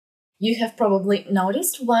You have probably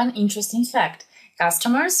noticed one interesting fact.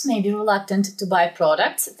 Customers may be reluctant to buy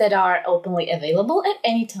products that are openly available at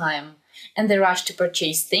any time, and they rush to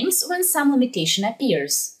purchase things when some limitation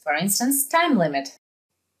appears, for instance, time limit.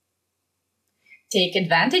 Take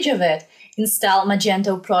advantage of it. Install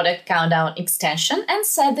Magento Product Countdown extension and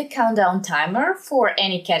set the countdown timer for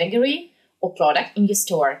any category or product in your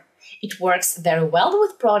store. It works very well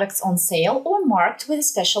with products on sale or marked with a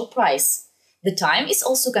special price. The time is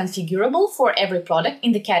also configurable for every product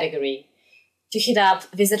in the category. To hit up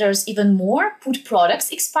visitors even more, put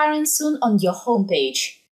products expiring soon on your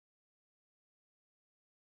homepage.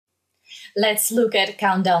 Let's look at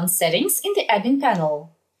countdown settings in the admin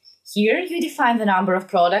panel. Here you define the number of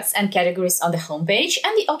products and categories on the homepage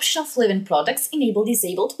and the option of leaving products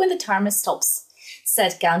enable-disabled when the timer stops.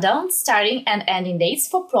 Set countdown, starting and ending dates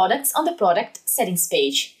for products on the product settings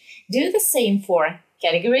page. Do the same for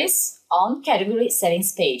categories on category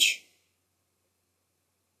settings page.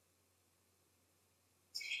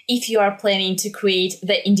 If you are planning to create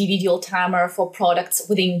the individual timer for products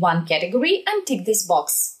within one category, untick this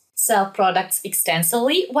box. Sell products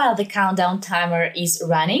extensively while the countdown timer is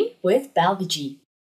running with Belvigi.